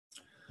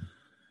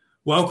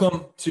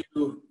Welcome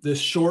to this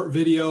short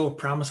video.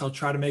 Promise I'll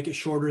try to make it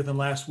shorter than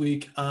last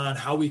week on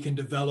how we can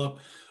develop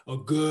a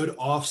good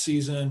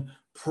off-season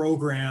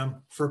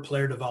program for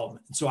player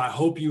development. So I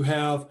hope you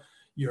have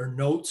your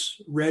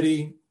notes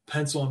ready,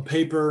 pencil and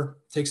paper,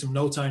 take some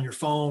notes on your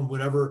phone,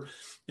 whatever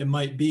it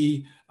might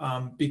be,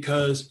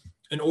 because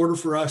in order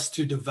for us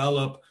to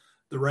develop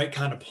the right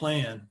kind of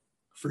plan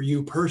for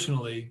you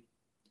personally,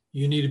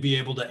 you need to be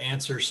able to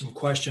answer some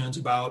questions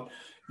about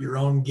your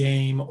own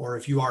game, or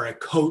if you are a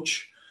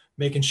coach,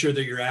 making sure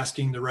that you're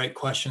asking the right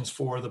questions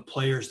for the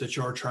players that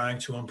you're trying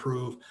to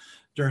improve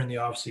during the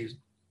offseason.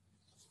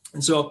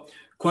 And so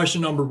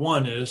question number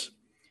one is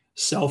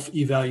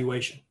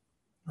self-evaluation,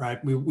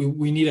 right?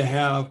 We need to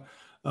have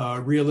a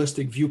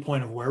realistic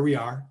viewpoint of where we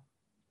are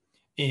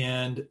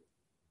and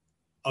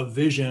a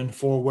vision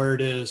for where it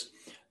is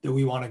that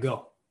we want to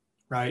go,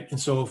 right? And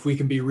so if we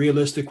can be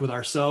realistic with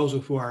ourselves,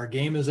 with where our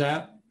game is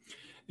at,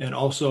 and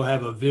also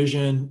have a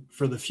vision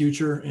for the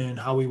future and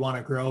how we want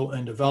to grow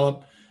and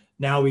develop,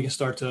 now we can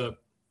start to,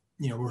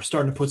 we're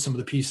starting to put some of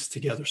the pieces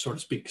together, so to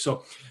speak.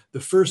 So the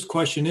first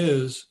question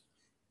is,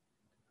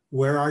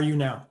 where are you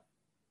now?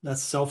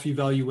 That's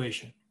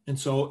self-evaluation. And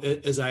so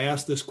as I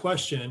ask this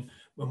question,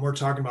 when we're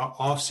talking about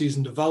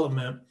off-season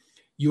development,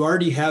 you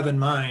already have in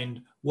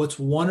mind what's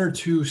one or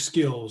two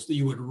skills that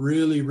you would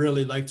really,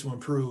 really like to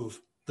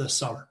improve this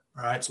summer.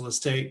 All right. So let's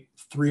take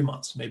 3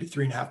 months, maybe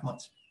 3.5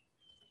 months.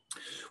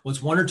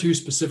 What's one or two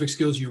specific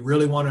skills you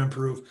really want to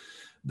improve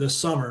this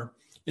summer?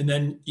 And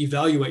then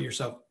evaluate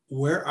yourself.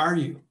 Where are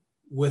you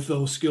with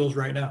those skills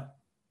right now?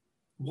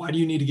 Why do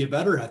you need to get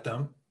better at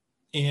them?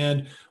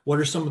 And what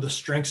are some of the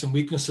strengths and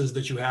weaknesses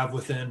that you have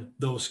within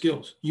those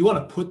skills? You want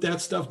to put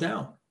that stuff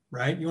down,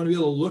 right? You want to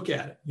be able to look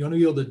at it. You want to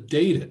be able to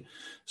date it.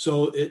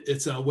 So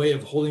it's a way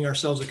of holding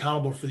ourselves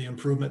accountable for the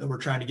improvement that we're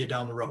trying to get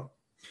down the road.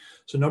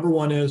 So number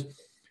one is,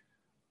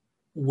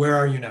 where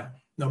are you now?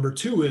 Number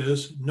two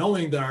is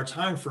knowing that our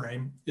time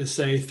frame is,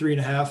 say, 3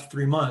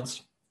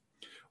 months.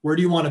 Where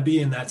do you want to be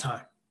in that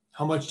time?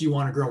 How much do you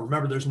want to grow?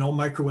 Remember, there's no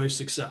microwave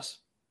success,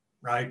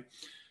 right?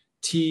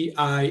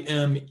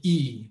 TIME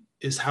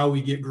is how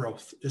we get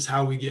growth, is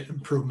how we get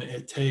improvement.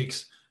 It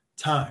takes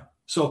time.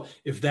 So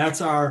if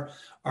that's our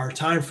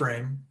time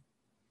frame,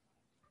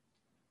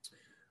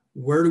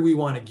 where do we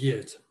want to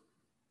get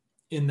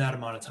in that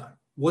amount of time?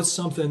 What's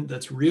something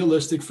that's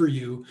realistic for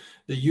you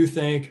that you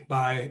think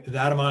by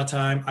that amount of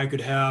time, I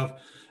could have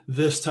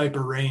this type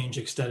of range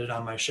extended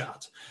on my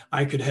shots?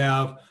 I could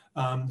have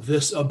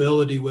this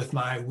ability with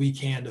my weak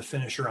hand to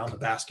finish around the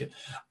basket.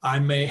 I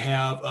may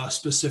have a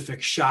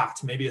specific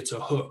shot. Maybe it's a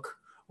hook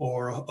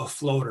or a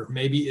floater.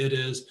 Maybe it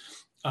is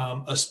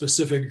a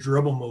specific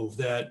dribble move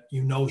that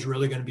you know is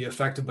really going to be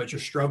effective, but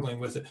you're struggling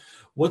with it.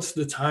 What's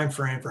the time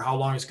frame for how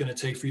long it's going to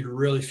take for you to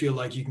really feel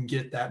like you can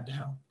get that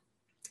down?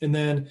 And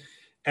then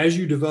as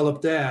you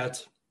develop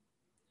that,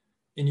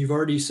 and you've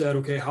already said,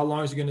 okay, how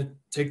long is it going to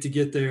take to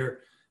get there?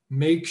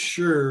 Make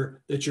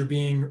sure that you're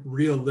being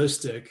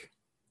realistic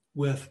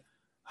with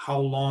how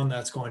long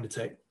that's going to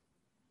take.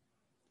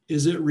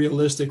 Is it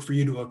realistic for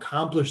you to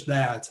accomplish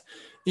that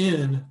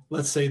in,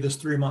 let's say, this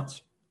 3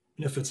 months?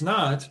 And if it's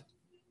not,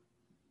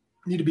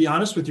 you need to be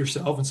honest with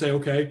yourself and say,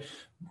 okay,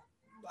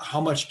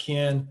 how much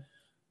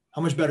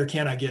better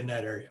can I get in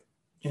that area?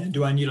 And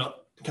do I need to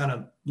kind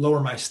of lower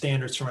my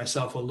standards for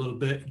myself a little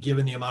bit,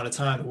 given the amount of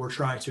time that we're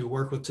trying to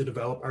work with to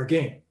develop our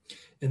game?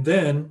 And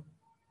then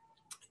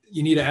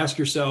you need to ask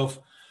yourself,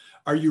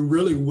 are you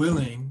really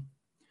willing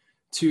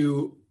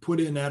to put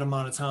in that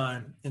amount of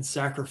time and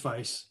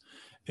sacrifice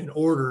in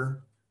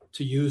order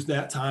to use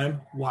that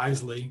time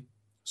wisely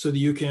so that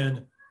you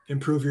can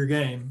improve your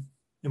game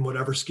in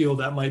whatever skill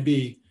that might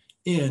be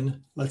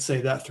in, let's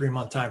say, that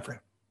 3-month time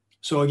frame?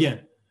 So again,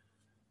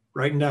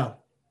 writing down,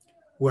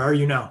 where are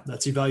you now?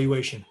 That's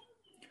evaluation.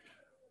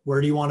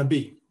 Where do you want to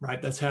be,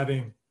 right? That's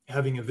having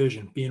a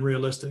vision, being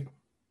realistic.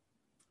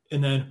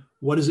 And then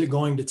what is it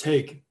going to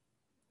take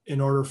in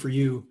order for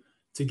you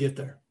to get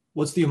there?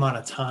 What's the amount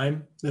of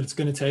time that it's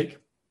going to take?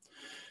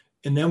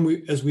 And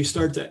then as we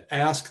start to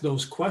ask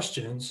those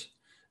questions,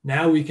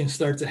 now we can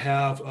start to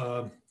have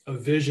a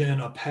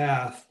vision, a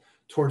path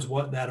towards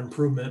what that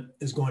improvement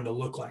is going to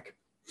look like.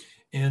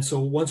 And so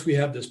once we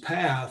have this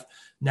path,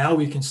 now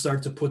we can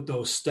start to put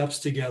those steps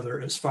together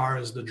as far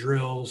as the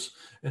drills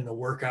and the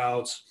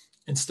workouts,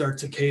 and start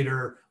to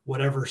cater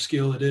whatever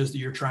skill it is that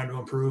you're trying to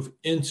improve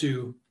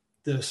into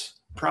this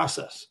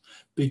process,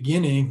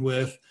 beginning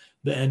with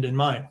the end in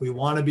mind. We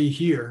want to be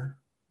here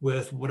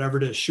with whatever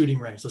it is, shooting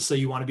range. Let's say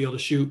you want to be able to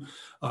shoot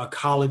a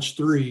college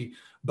 3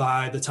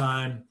 by the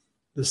time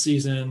the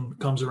season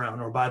comes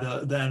around, or by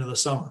the end of the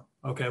summer.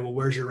 Okay, well,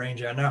 where's your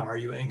range at now? Are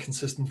you an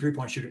inconsistent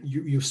 3-point shooter?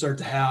 You start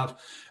to have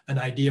an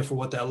idea for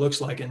what that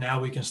looks like, and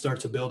now we can start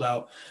to build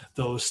out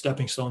those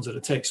stepping stones that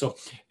it takes. So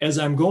as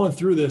I'm going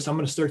through this, I'm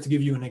going to start to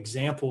give you an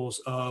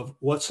examples of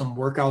what some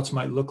workouts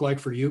might look like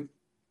for you.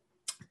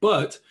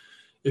 But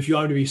if you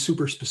want to be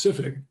super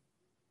specific,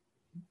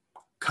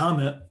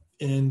 comment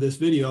in this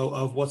video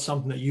of what's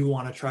something that you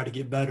want to try to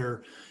get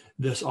better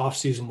this off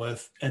season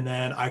with, and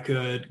then I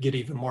could get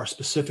even more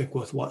specific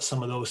with what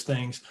some of those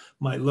things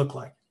might look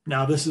like.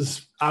 Now, this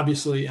is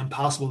obviously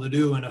impossible to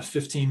do in a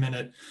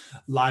 15-minute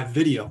live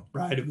video,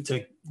 right? It would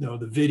take, the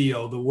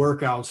video, the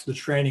workouts, the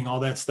training,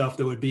 all that stuff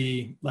that would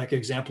be like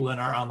example in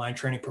our online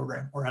training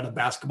program or at a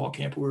basketball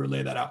camp where we would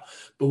lay that out.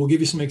 But we'll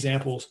give you some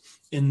examples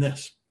in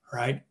this,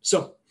 right?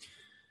 So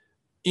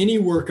any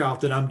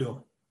workout that I'm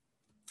doing,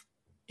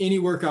 any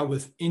workout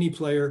with any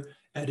player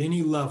at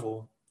any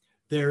level,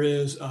 there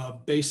is a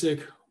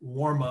basic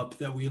warm-up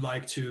that we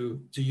like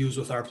to use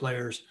with our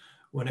players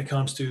when it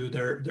comes to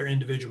their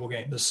individual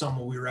game. This is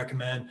something we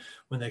recommend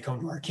when they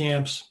come to our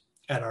camps,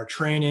 at our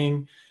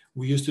training.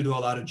 We used to do a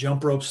lot of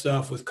jump rope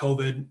stuff with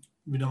COVID.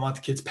 We don't want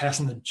the kids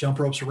passing the jump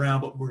ropes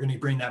around, but we're going to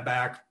bring that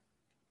back.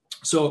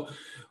 So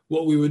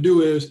what we would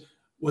do is,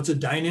 what's a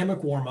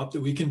dynamic warm-up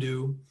that we can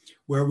do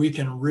where we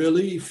can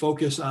really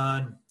focus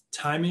on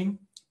timing,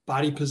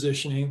 body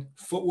positioning,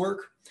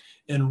 footwork,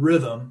 and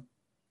rhythm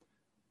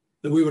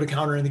that we would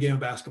encounter in the game of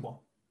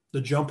basketball.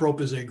 The jump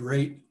rope is a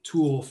great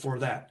tool for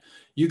that.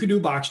 You could do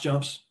box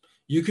jumps.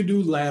 You could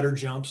do ladder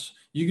jumps.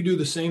 You could do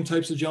the same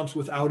types of jumps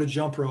without a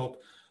jump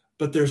rope,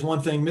 but there's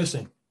one thing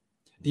missing: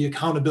 the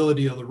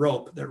accountability of the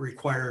rope that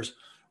requires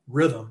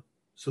rhythm,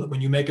 so that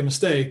when you make a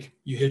mistake,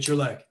 you hit your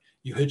leg,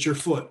 you hit your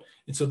foot.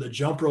 And so the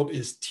jump rope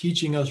is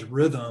teaching us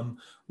rhythm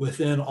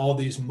within all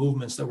these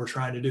movements that we're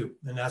trying to do.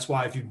 And that's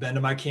why if you've been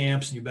to my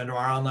camps and you've been to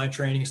our online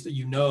trainings, that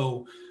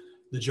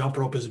the jump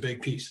rope is a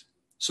big piece.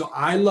 So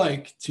I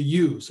like to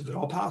use, if at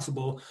all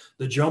possible,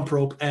 the jump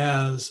rope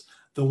as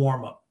the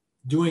warm-up,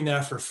 doing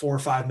that for 4 or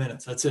 5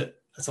 minutes. That's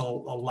it. That's a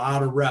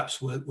lot of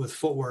reps with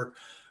footwork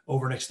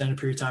over an extended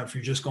period of time if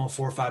you're just going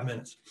 4 or 5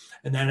 minutes.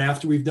 And then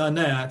after we've done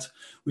that,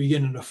 we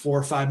get into 4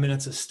 or 5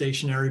 minutes of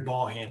stationary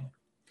ball handling,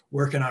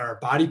 working on our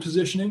body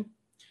positioning,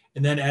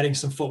 and then adding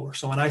some footwork.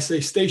 So when I say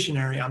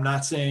stationary, I'm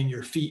not saying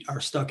your feet are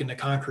stuck in the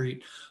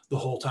concrete the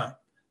whole time.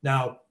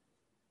 Now,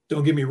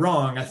 don't get me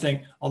wrong. I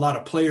think a lot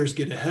of players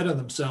get ahead of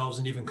themselves,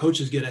 and even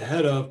coaches get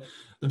ahead of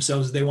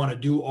themselves. They want to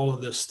do all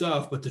of this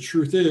stuff. But the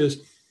truth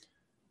is,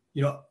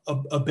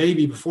 a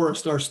baby, before it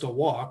starts to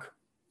walk,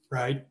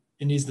 right,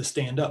 it needs to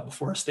stand up.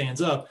 Before it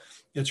stands up,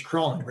 it's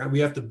crawling, right?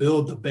 We have to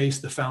build the base,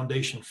 the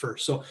foundation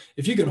first. So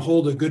if you can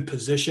hold a good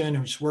position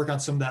and just work on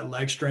some of that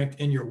leg strength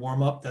in your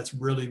warm-up, that's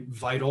really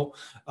vital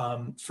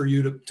for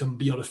you to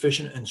be able to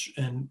efficient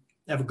and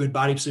have a good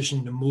body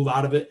position to move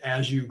out of it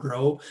as you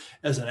grow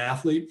as an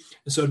athlete.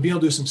 And so to be able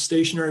to do some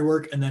stationary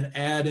work and then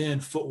add in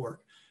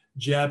footwork,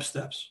 jab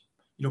steps,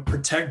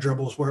 protect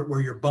dribbles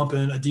where you're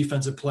bumping a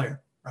defensive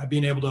player, right?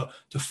 Being able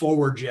to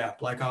forward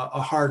jab, like a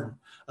Harden,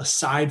 a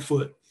side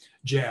foot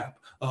jab,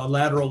 a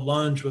lateral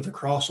lunge with a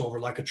crossover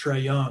like a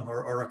Trae Young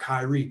or a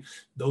Kyrie.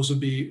 Those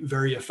would be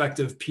very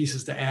effective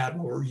pieces to add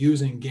when we're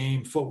using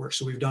game footwork.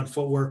 So we've done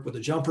footwork with a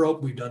jump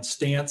rope, we've done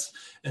stance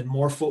and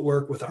more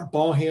footwork with our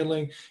ball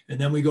handling.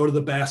 And then we go to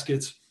the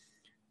baskets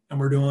and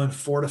we're doing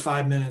 4 to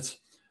 5 minutes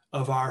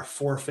of our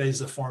 4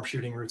 phases of form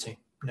shooting routine.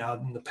 Now,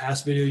 in the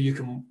past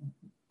video,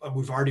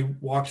 we've already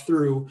walked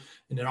through,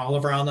 and in all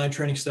of our online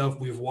training stuff,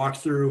 we've walked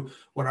through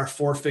what our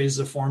 4 phases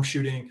of form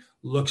shooting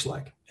looks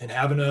like. And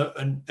having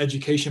an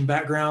education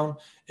background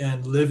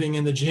and living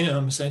in the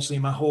gym essentially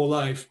my whole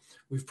life,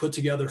 we've put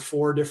together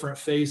 4 different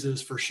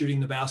phases for shooting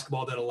the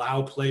basketball that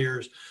allow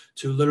players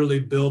to literally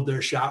build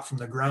their shot from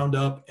the ground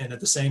up, and at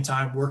the same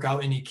time work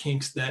out any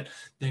kinks that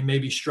they may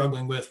be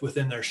struggling with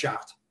within their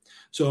shot.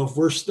 So if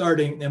we're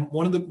starting, and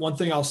one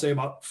thing I'll say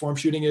about form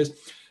shooting is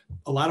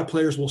a lot of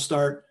players will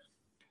start,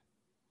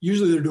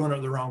 usually they're doing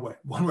it the wrong way,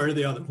 one way or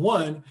the other.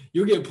 One,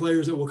 you'll get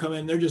players that will come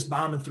in, they're just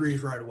bombing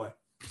threes right away.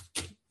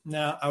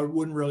 Now, I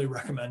wouldn't really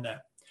recommend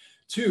that.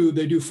 2,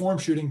 they do form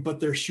shooting, but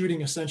they're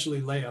shooting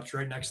essentially layups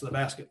right next to the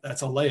basket.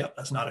 That's a layup.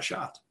 That's not a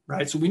shot,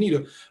 right? So we need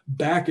to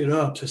back it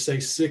up to say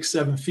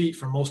 6-7 feet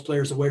from most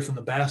players away from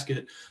the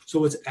basket,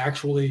 so it's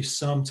actually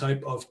some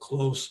type of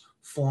close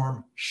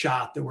form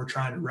shot that we're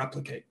trying to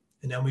replicate.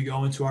 And then we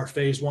go into our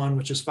phase 1,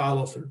 which is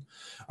follow through,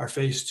 our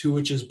phase 2,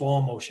 which is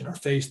ball motion, our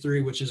phase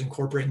 3, which is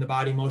incorporating the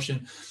body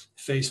motion,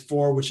 phase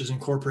 4, which is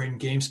incorporating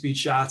game speed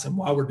shots. And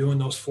while we're doing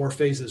those 4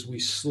 phases, we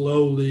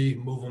slowly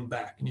move them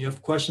back. And you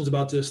have questions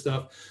about this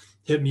stuff,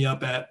 hit me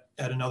up at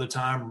another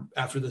time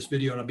after this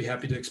video, and I'll be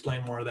happy to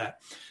explain more of that.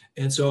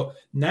 And so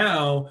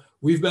now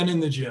we've been in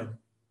the gym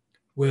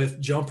with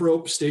jump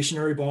rope,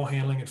 stationary ball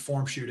handling, and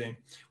form shooting.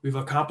 We've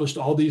accomplished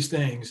all these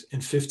things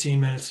in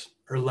 15 minutes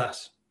or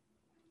less.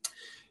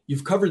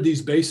 You've covered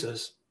these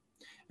bases,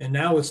 and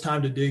now it's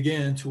time to dig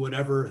into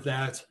whatever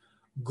that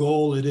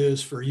goal it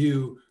is for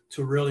you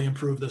to really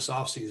improve this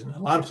offseason. A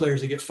lot of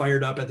players, they get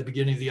fired up at the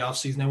beginning of the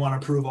offseason. They want to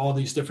improve all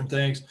these different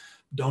things.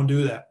 Don't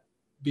do that.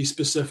 Be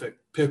specific.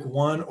 Pick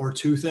 1 or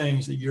 2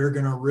 things that you're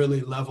going to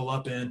really level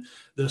up in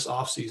this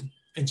offseason,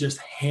 and just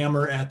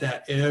hammer at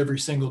that every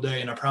single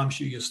day. And I promise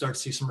you, you'll start to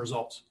see some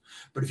results.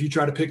 But if you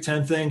try to pick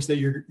 10 things that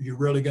you're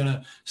really going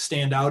to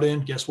stand out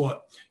in, guess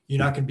what? You're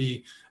not going to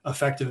be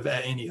effective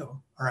at any of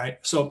them. All right.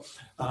 So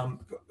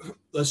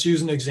let's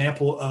use an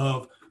example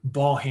of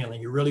ball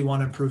handling. You really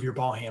want to improve your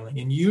ball handling.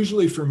 And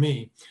usually for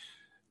me,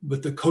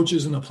 with the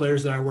coaches and the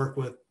players that I work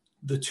with,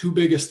 the two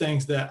biggest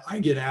things that I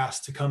get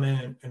asked to come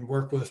in and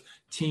work with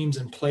teams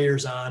and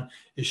players on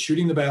is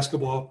shooting the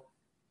basketball,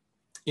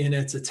 and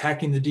it's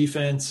attacking the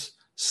defense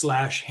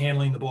 /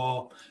 handling the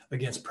ball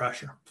against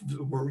pressure.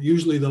 We're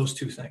usually those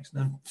two things.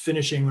 And then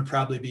finishing would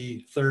probably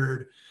be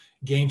third.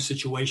 Game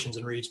situations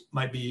and reads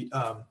might be,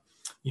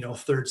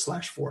 third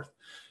 / fourth.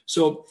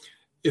 So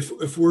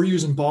if we're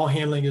using ball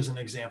handling as an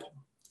example,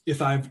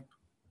 if I've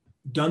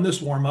done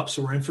this warm up,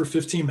 so we're in for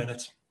 15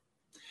 minutes,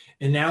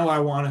 and now I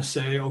want to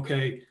say,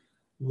 okay,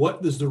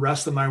 what is the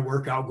rest of my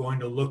workout going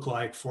to look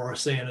like for,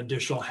 say, an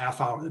additional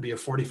half hour? That'd be a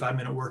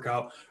 45-minute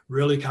workout,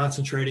 really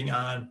concentrating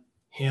on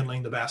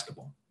handling the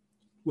basketball.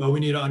 Well,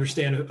 we need to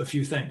understand a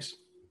few things.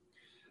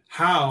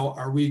 How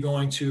are we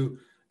going to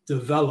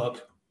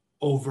develop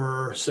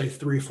over, say,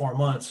 3-4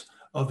 months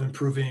of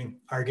improving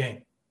our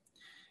game?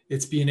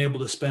 It's being able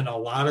to spend a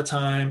lot of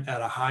time at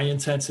a high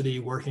intensity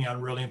working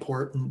on really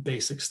important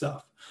basic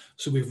stuff.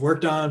 So we've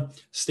worked on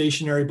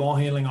stationary ball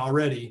handling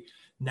already.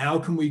 Now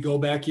can we go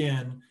back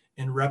in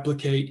and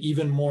replicate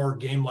even more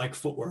game-like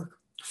footwork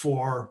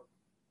for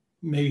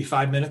maybe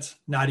 5 minutes,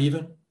 not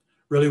even?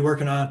 Really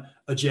working on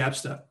a jab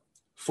step,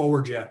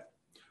 forward jab,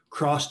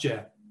 cross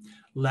jab,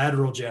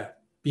 lateral jab,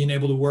 being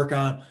able to work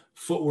on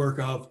footwork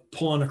of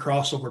pulling a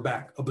crossover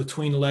back, a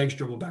between the legs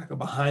dribble back, a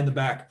behind the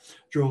back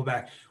dribble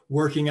back,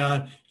 working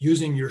on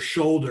using your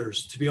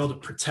shoulders to be able to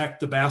protect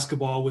the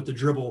basketball with the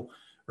dribble,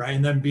 right?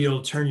 And then be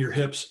able to turn your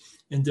hips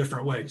in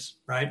different ways,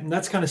 right? And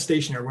that's kind of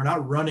stationary. We're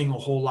not running a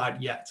whole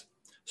lot yet.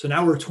 So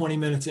now we're 20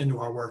 minutes into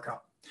our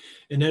workout.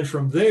 And then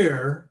from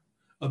there,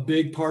 a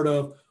big part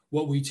of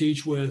what we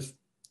teach with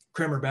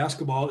Kramer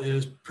basketball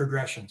is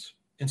progressions.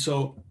 And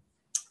so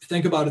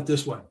think about it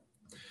this way.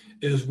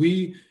 As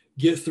we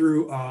get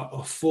through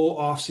a full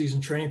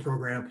off-season training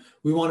program,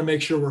 we want to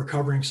make sure we're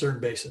covering certain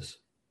bases.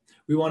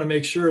 We want to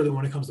make sure that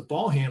when it comes to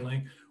ball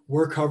handling,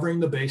 we're covering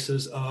the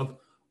bases of,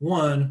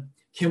 one,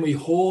 can we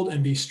hold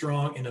and be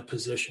strong in a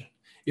position?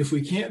 If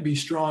we can't be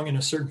strong in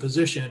a certain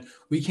position,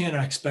 we can't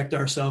expect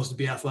ourselves to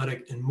be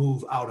athletic and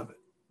move out of it.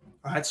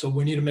 All right. So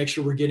we need to make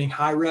sure we're getting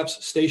high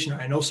reps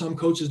stationary. I know some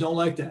coaches don't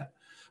like that,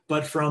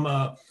 but from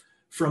a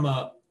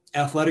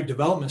athletic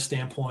development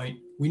standpoint,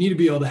 we need to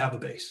be able to have a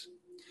base.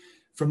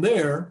 From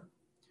there,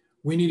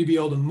 we need to be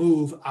able to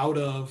move out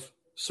of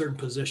certain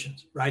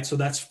positions, right? So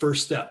that's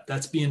first step.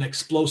 That's being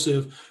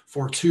explosive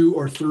for 2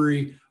 or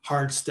 3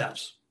 hard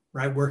steps,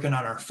 right? Working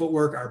on our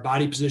footwork, our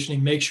body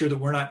positioning, make sure that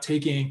we're not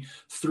taking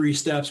 3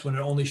 steps when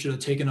it only should have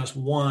taken us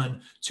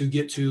 1 to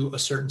get to a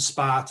certain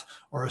spot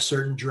or a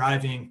certain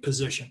driving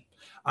position.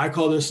 I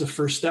call this the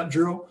first step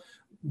drill.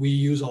 We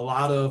use a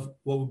lot of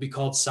what would be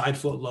called side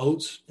foot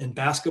loads. In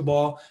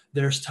basketball,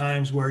 there's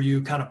times where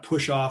you kind of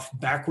push off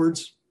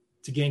backwards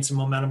to gain some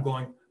momentum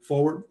going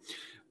forward.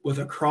 With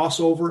a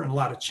crossover and a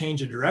lot of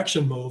change of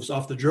direction moves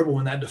off the dribble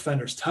when that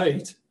defender's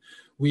tight,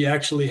 we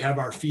actually have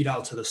our feet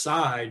out to the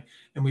side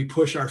and we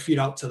push our feet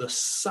out to the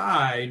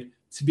side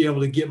to be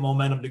able to get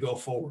momentum to go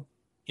forward.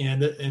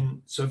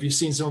 And so if you've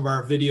seen some of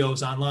our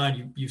videos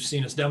online, you've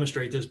seen us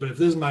demonstrate this, but if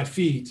this is my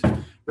feet,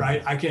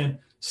 right, I can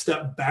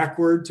step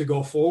backward to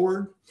go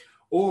forward,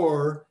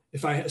 or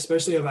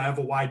especially if I have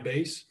a wide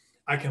base,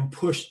 I can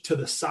push to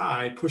the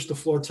side, push the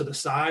floor to the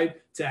side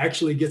to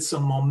actually get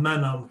some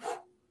momentum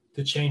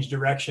to change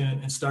direction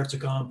and start to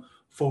come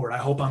forward. I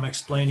hope I'm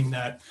explaining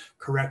that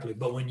correctly.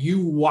 But when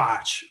you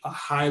watch a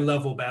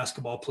high-level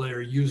basketball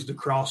player use the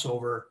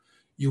crossover,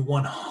 you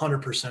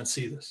 100%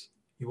 see this.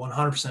 You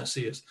 100%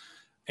 see this.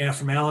 And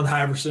from Allen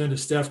Iverson to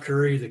Steph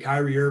Curry to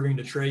Kyrie Irving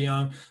to Trae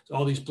Young, to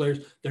all these players,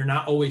 they're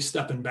not always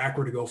stepping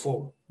backward to go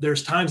forward.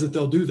 There's times that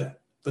they'll do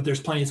that, but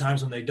there's plenty of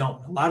times when they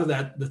don't. A lot of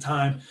that, the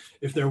time,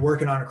 if they're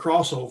working on a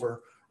crossover,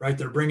 right,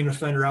 they're bringing the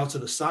defender out to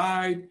the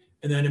side,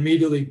 and then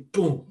immediately,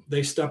 boom,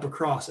 they step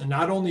across. And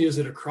not only is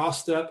it a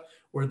cross step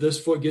where this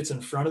foot gets in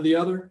front of the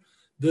other,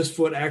 this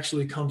foot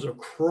actually comes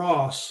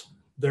across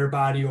their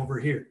body over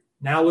here.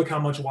 Now look how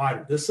much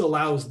wider. This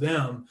allows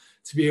them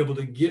to be able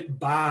to get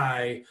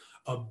by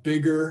a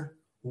bigger,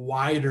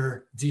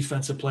 wider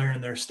defensive player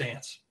in their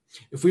stance.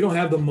 If we don't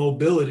have the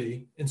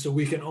mobility, and so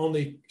we can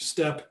only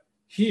step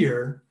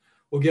here,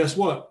 well, guess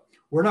what?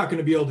 We're not going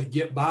to be able to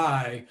get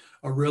by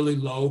a really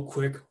low,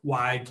 quick,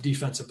 wide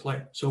defensive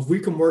player. So if we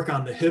can work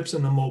on the hips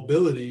and the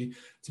mobility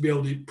to be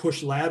able to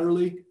push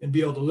laterally and be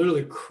able to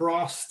literally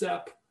cross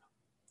step,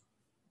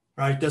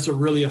 right, that's a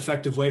really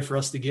effective way for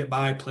us to get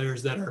by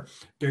players that are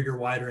bigger,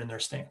 wider in their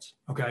stance.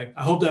 Okay.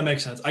 I hope that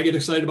makes sense. I get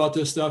excited about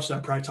this stuff, so I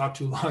probably talked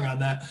too long on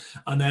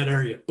that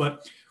area,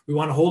 but we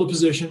want to hold a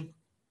position.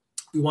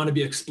 We want to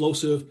be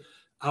explosive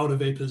out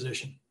of a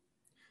position.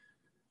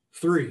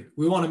 3,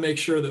 we want to make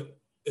sure that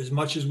as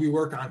much as we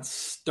work on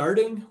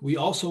starting, we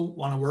also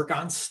want to work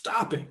on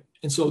stopping.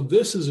 And so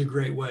this is a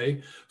great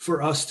way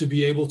for us to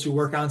be able to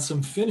work on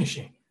some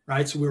finishing,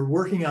 right? So we're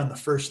working on the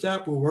first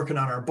step. We're working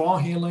on our ball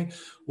handling.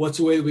 What's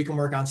a way we can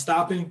work on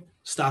stopping?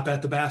 Stop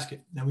at the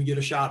basket. Then we get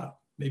a shot up.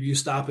 Maybe you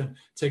stop and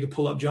take a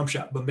pull-up jump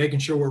shot, but making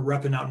sure we're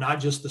repping out not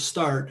just the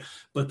start,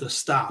 but the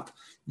stop.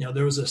 You know,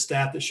 there was a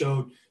stat that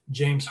showed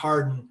James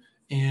Harden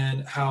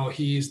and how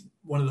he's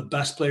one of the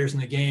best players in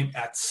the game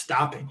at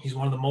stopping. He's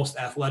one of the most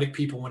athletic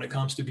people when it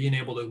comes to being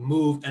able to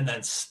move and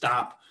then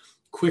stop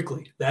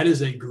quickly. That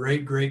is a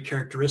great, great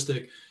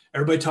characteristic.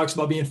 Everybody talks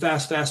about being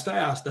fast, fast,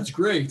 fast. That's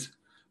great.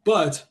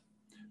 But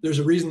there's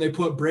a reason they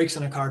put brakes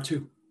in a car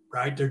too,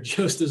 right? They're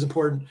just as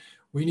important.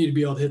 We need to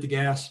be able to hit the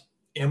gas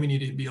and we need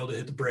to be able to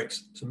hit the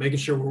brakes. So making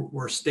sure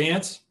we're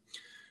stance,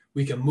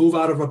 we can move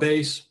out of a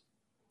base,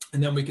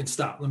 and then we can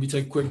stop. Let me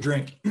take a quick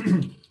drink.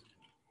 I'm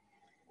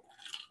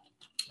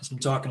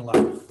talking a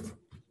lot.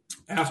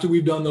 After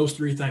we've done those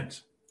three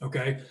things,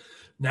 okay,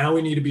 now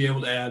we need to be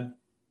able to add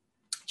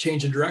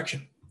change in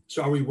direction.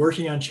 So are we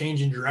working on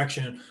changing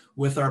direction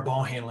with our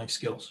ball handling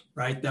skills,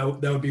 right?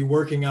 That would be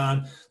working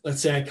on,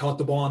 let's say I caught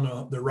the ball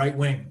on the right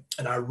wing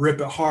and I rip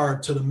it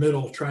hard to the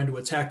middle, trying to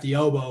attack the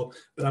elbow,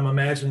 but I'm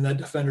imagining that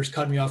defender's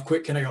cutting me off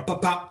quick. Can I go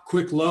pop, pop,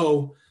 quick,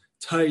 low,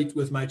 tight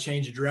with my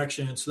change of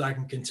direction so that I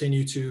can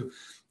continue to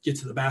get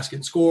to the basket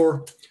and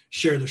score,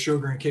 share the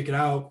sugar and kick it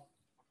out.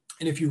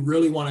 And if you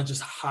really want to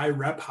just high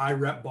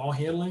rep ball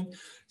handling,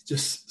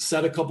 just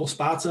set a couple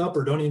spots up,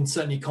 or don't even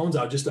set any cones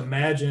out. Just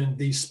imagine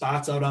these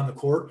spots out on the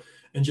court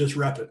and just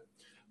rep it.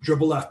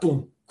 Dribble left,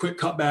 boom, quick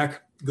cut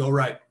back, go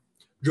right.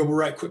 Dribble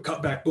right, quick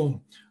cut back,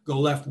 boom, go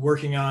left,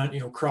 working on,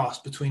 cross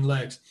between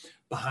legs,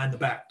 behind the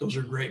back. Those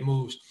are great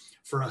moves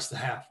for us to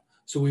have.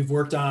 So we've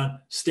worked on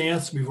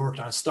stance, we've worked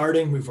on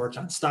starting, we've worked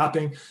on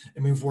stopping,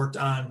 and we've worked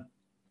on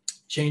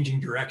changing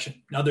direction.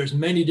 Now there's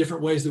many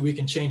different ways that we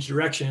can change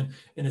direction,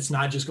 and it's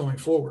not just going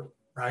forward,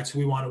 right? So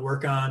we want to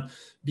work on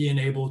being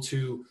able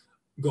to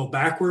go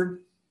backward,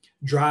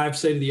 drive,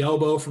 say, to the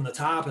elbow from the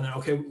top, and then,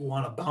 okay, we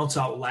want to bounce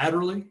out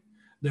laterally.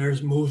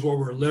 There's moves where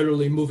we're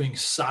literally moving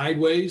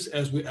sideways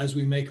as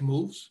we make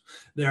moves.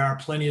 There are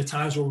plenty of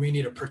times where we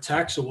need to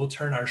protect, so we'll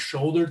turn our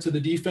shoulder to the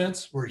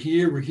defense. We're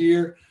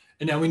here,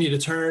 and now we need to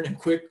turn and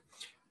quick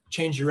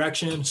change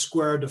direction,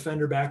 square our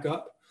defender back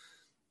up.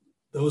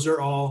 Those are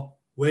all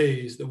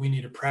ways that we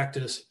need to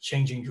practice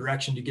changing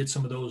direction to get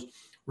some of those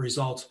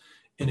results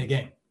in a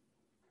game.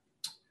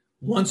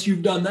 Once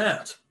you've done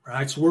that,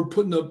 right? So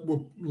we're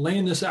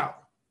laying this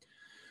out.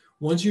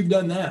 Once you've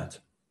done that,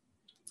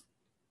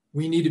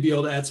 we need to be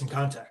able to add some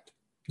contact.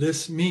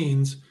 This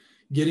means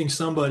getting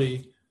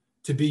somebody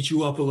to beat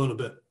you up a little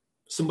bit,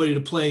 somebody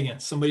to play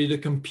against, somebody to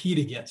compete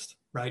against,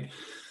 right?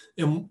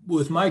 And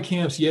with my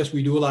camps, yes,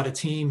 we do a lot of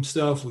team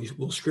stuff.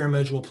 We'll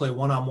scrimmage, we'll play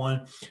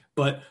one-on-one.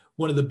 But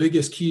one of the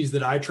biggest keys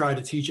that I try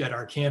to teach at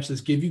our camps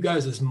is give you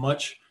guys as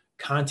much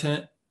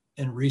content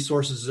and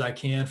resources as I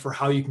can for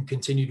how you can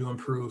continue to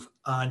improve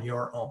on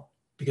your own.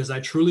 Because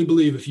I truly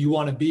believe if you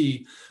want to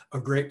be a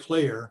great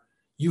player,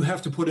 you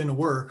have to put in the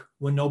work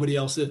when nobody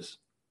else is,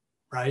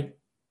 right?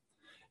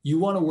 You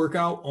want to work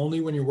out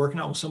only when you're working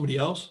out with somebody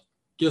else.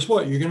 Guess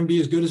what? You're going to be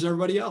as good as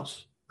everybody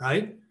else,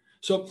 right?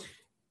 So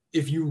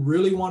if you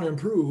really want to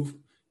improve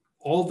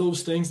all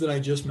those things that I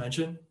just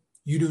mentioned,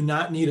 you do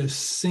not need a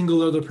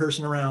single other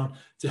person around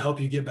to help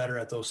you get better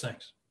at those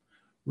things.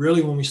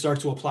 Really, when we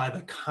start to apply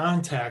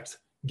the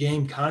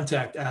game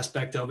contact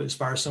aspect of it, as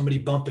far as somebody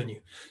bumping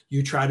you,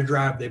 you try to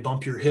drive, they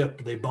bump your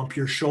hip, they bump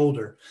your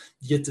shoulder,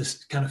 you get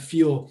to kind of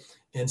feel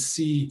and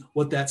see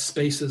what that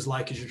space is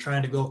like as you're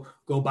trying to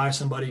go by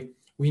somebody.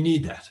 We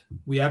need that.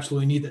 We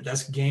absolutely need that.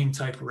 That's game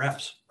type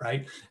reps,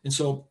 right? And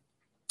so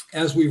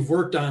as we've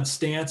worked on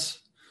stance,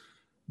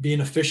 being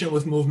efficient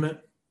with movement,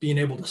 being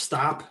able to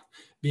stop,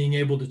 being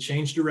able to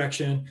change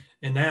direction,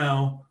 and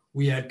now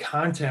we add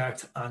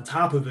contact on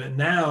top of it.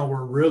 Now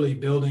we're really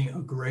building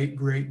a great,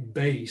 great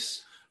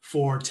base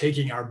for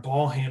taking our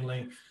ball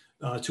handling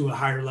to a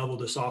higher level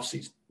this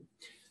offseason.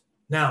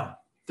 Now,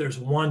 there's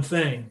one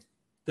thing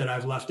that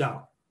I've left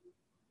out,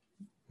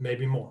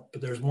 maybe more,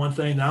 but there's one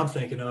thing that I'm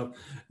thinking of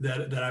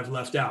that I've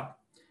left out.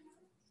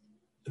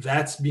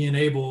 That's being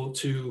able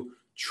to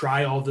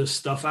try all this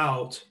stuff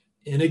out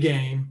in a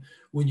game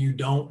when you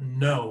don't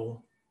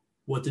know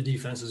what the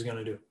defense is going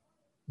to do.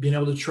 Being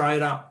able to try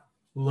it out,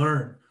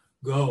 learn,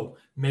 go,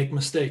 make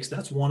mistakes.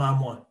 That's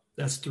 1-on-1.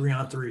 That's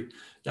 3-on-3.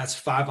 That's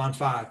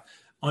 5-on-5.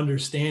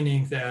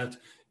 Understanding that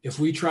if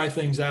we try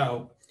things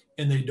out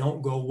and they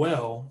don't go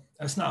well,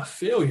 that's not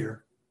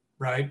failure,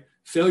 right?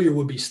 Failure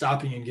would be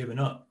stopping and giving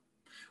up.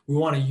 We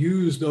want to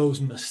use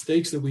those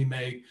mistakes that we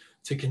make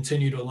to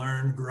continue to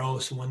learn, grow.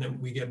 So when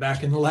we get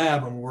back in the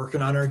lab and we're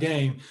working on our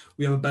game,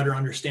 we have a better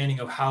understanding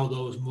of how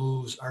those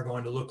moves are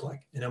going to look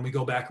like. And then we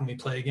go back and we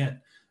play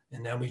again.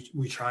 And then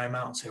we try them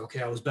out and say,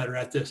 okay, I was better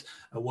at this.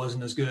 I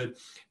wasn't as good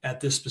at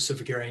this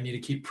specific area. I need to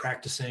keep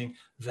practicing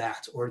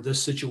that. Or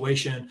this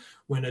situation,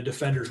 when a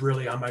defender's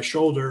really on my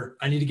shoulder,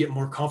 I need to get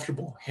more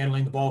comfortable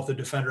handling the ball with the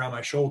defender on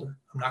my shoulder.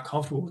 I'm not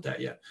comfortable with that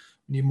yet.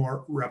 We need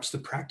more reps to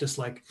practice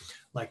like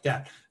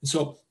that. And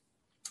so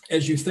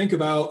as you think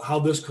about how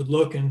this could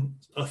look in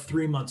a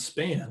 3-month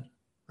span,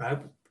 right?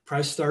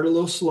 Probably start a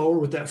little slower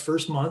with that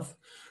first month,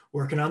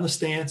 working on the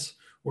stance,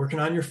 working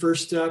on your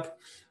first step,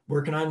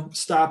 working on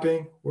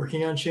stopping,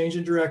 working on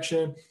changing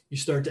direction. You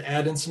start to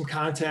add in some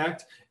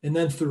contact. And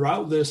then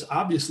throughout this,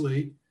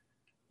 obviously,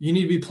 you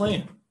need to be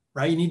playing,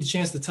 right? You need a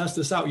chance to test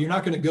this out. You're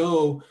not going to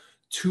go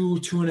two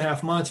and a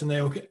half months and they,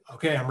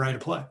 okay, I'm ready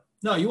to play.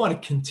 No, you want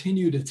to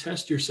continue to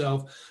test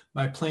yourself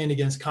by playing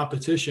against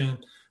competition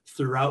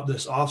throughout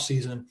this off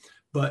season,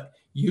 but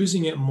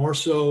using it more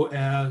so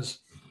as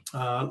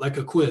like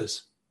a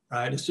quiz,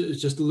 right? It's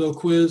just a little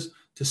quiz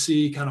to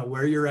see kind of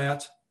where you're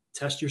at,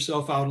 test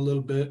yourself out a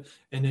little bit,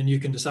 and then you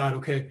can decide,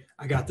 okay,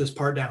 I got this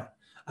part down.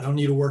 I don't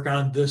need to work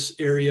on this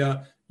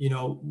area,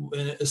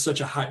 it's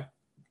such a high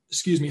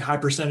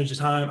percentage of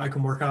time. I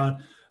can work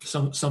on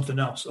something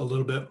else a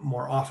little bit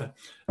more often.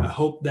 I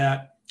hope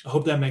that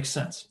makes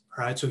sense.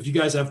 All right. So if you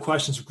guys have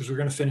questions, because we're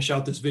going to finish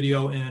out this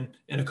video in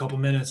a couple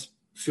minutes,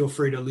 feel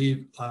free to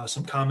leave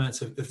some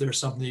comments if there's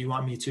something that you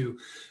want me to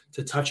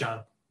touch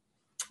on.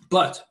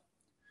 But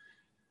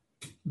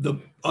the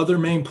other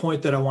main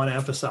point that I want to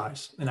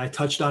emphasize, and I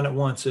touched on it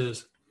once,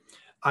 is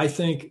I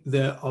think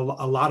that a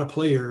lot of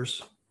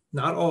players,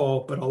 not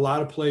all, but a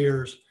lot of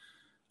players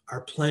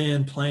are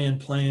playing.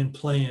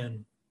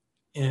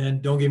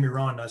 And don't get me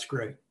wrong, that's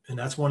great. And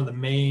that's one of the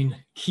main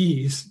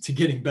keys to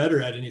getting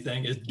better at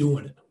anything is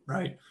doing it,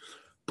 right?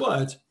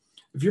 But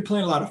if you're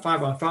playing a lot of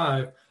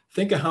 5-on-5,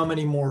 think of how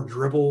many more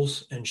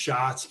dribbles and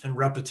shots and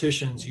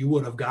repetitions you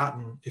would have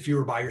gotten if you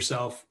were by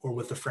yourself or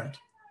with a friend.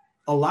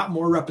 A lot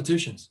more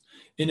repetitions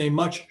in a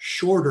much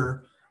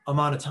shorter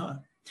amount of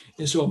time.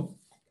 And so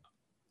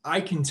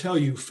I can tell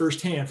you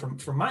firsthand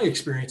from my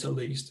experience, at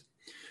least,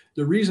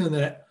 the reason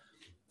that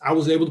I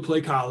was able to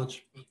play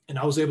college and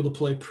I was able to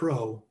play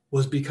pro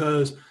was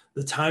because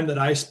the time that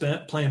I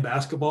spent playing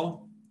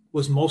basketball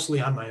was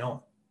mostly on my own.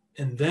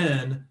 And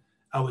then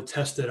I would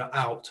test it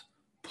out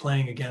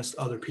playing against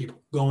other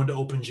people, going to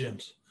open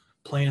gyms,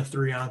 playing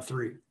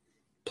 3-on-3,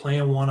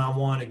 playing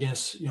 1-on-1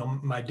 against,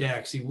 my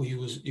dad. He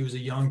was a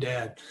young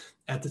dad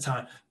at the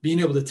time, being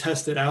able to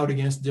test it out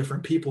against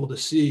different people to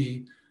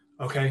see,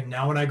 okay,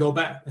 now when I go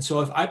back. And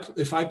so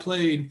if I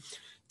played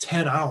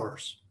 10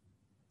 hours,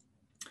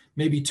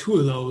 maybe 2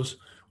 of those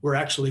were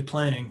actually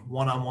playing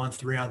 1-on-1,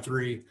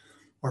 3-on-3,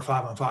 or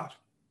 5-on-5.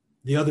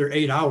 The other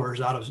 8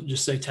 hours out of,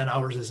 just say 10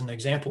 hours as an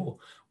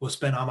example, was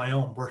spent on my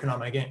own, working on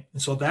my game.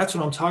 And so that's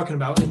what I'm talking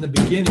about in the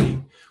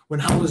beginning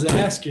when I was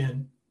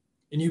asking,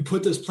 and you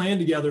put this plan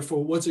together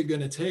for what's it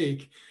going to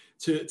take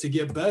to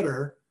get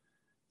better.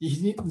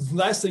 The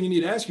last thing you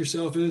need to ask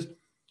yourself is,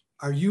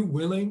 are you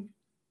willing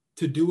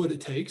to do what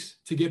it takes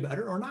to get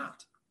better or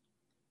not?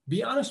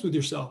 Be honest with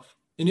yourself.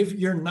 And if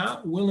you're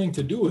not willing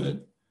to do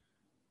it,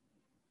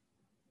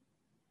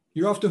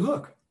 you're off the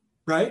hook,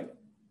 right?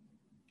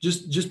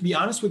 Just be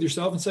honest with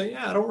yourself and say,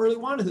 yeah, I don't really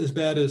want it as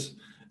bad as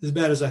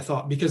I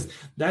thought. Because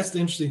that's the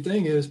interesting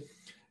thing is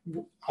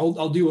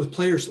I'll deal with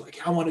players like,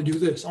 I want to do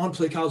this. I want to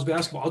play college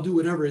basketball. I'll do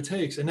whatever it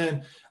takes. And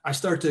then I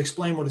start to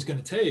explain what it's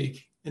going to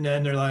take. And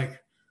then they're like,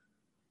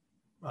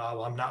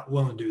 well, I'm not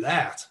willing to do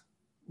that.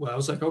 Well, I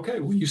was like,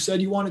 okay, well, you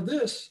said you wanted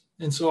this.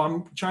 And so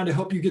I'm trying to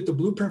help you get the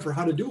blueprint for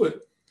how to do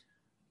it.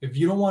 If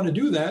you don't want to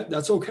do that,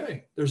 that's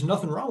okay. There's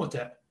nothing wrong with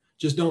that.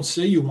 Just don't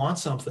say you want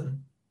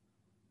something,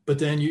 but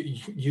then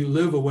you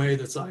live a way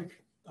that's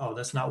like, oh,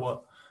 that's not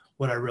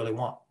what I really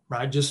want,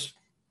 right? Just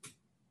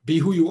be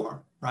who you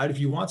are, right? If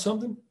you want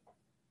something,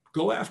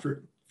 go after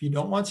it. If you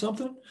don't want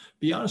something,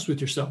 be honest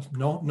with yourself.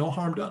 No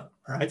harm done,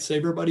 all right?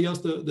 Save everybody else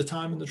the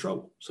time and the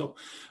trouble. So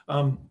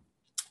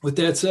with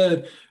that said,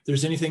 if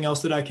there's anything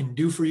else that I can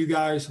do for you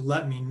guys,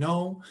 let me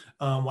know.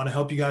 Want to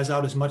help you guys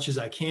out as much as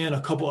I can.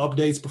 A couple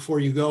updates before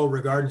you go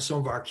regarding some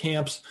of our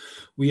camps.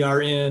 We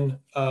are in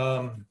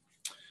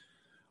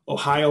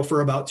Ohio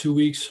for about 2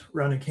 weeks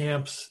running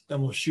camps.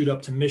 Then we'll shoot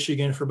up to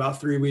Michigan for about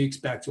 3 weeks,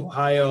 back to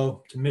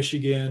Ohio, to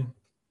Michigan,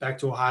 back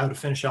to Ohio to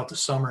finish out the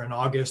summer in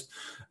August.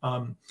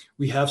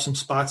 We have some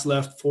spots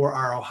left for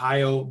our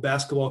Ohio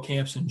basketball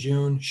camps in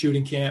June,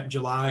 shooting camp,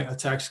 July,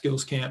 attack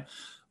skills camp,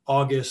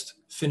 August,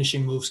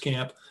 finishing moves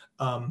camp.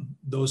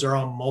 Those are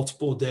all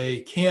multiple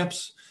day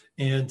camps.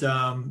 And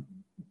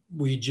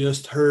we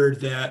just heard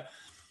that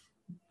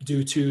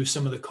due to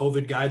some of the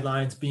COVID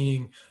guidelines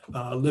being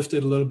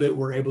lifted a little bit,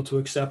 we're able to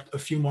accept a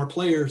few more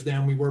players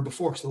than we were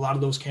before. So a lot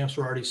of those camps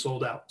were already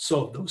sold out.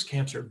 So those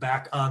camps are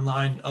back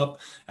online up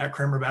at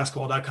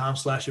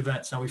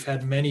kramerbasketball.com/events. Now we've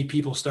had many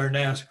people starting to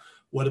ask,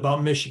 what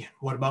about Michigan?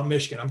 What about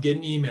Michigan? I'm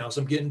getting emails.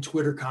 I'm getting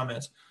Twitter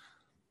comments.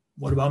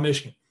 What about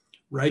Michigan?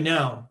 Right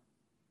now,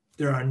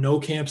 there are no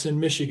camps in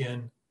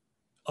Michigan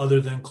other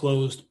than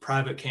closed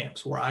private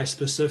camps where I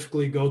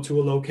specifically go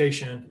to a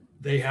location.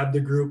 They have the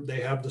group,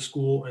 they have the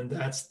school, and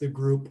that's the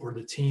group or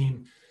the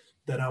team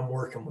that I'm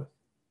working with.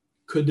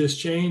 Could this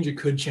change? It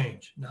could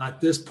change. Now,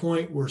 at this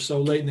point, we're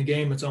so late in the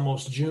game, it's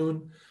almost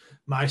June.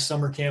 My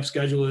summer camp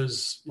schedule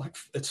is like,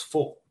 it's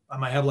full. I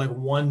might have like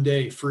 1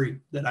 day free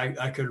that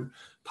I could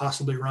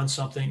possibly run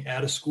something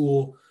at a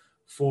school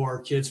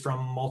for kids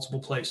from multiple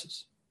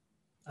places.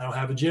 I don't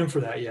have a gym for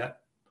that yet.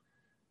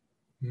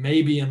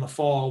 Maybe in the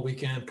fall, we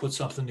can put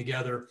something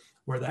together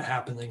where that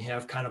happens and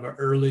have kind of an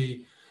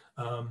early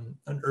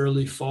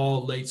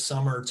fall, late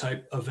summer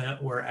type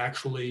event where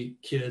actually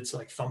kids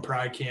like Thumb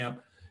Pride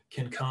Camp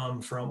can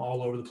come from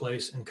all over the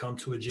place and come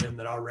to a gym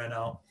that I'll rent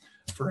out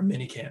for a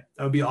mini camp.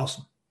 That would be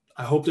awesome.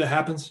 I hope that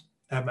happens.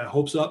 I have my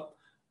hopes up.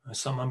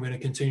 Something I'm going to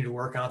continue to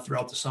work on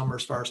throughout the summer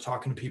as far as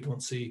talking to people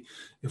and see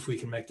if we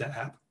can make that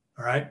happen.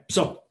 All right.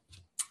 So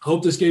I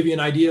hope this gave you an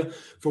idea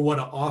for what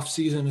an off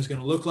season is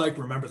going to look like.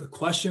 Remember the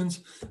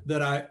questions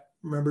that I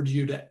remembered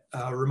you to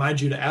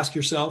remind you to ask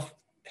yourself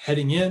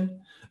heading in.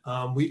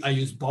 I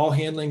use ball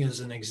handling as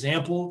an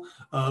example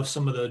of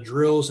some of the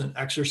drills and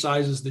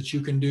exercises that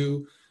you can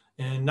do,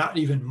 and not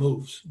even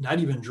moves, not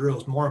even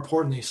drills. More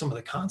importantly, some of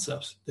the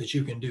concepts that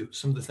you can do,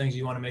 some of the things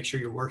you want to make sure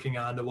you're working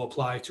on that will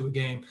apply to a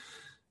game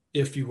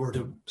if you were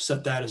to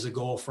set that as a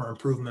goal for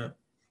improvement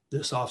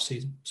this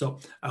offseason. So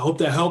I hope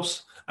that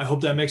helps. I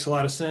hope that makes a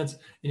lot of sense.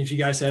 And if you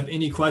guys have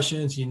any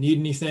questions, you need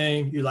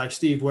anything, you're like,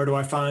 Steve, where do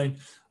I find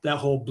that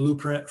whole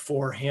blueprint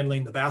for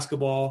handling the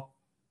basketball?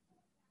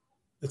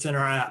 It's in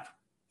our app.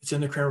 It's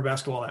in the Kramer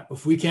Basketball app.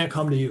 If we can't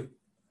come to you,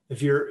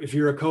 if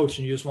you're a coach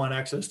and you just want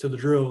access to the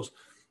drills,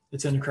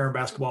 it's in the Kramer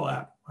Basketball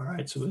app. All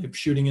right. So we have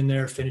shooting in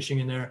there, finishing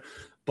in there,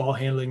 ball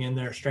handling in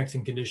there, strength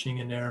and conditioning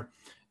in there,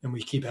 and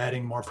we keep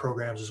adding more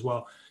programs as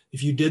well.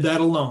 If you did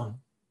that alone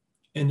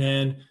and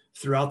then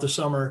throughout the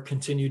summer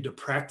continued to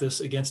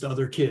practice against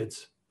other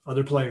kids,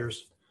 other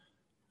players,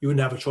 you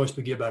wouldn't have a choice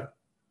but get better.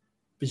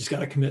 But you just got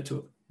to commit to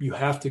it. You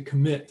have to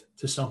commit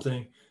to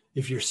something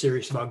if you're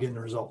serious about getting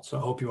the results. So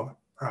I hope you are.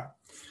 All right.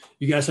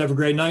 You guys have a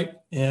great night,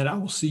 and I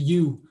will see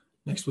you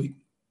next week.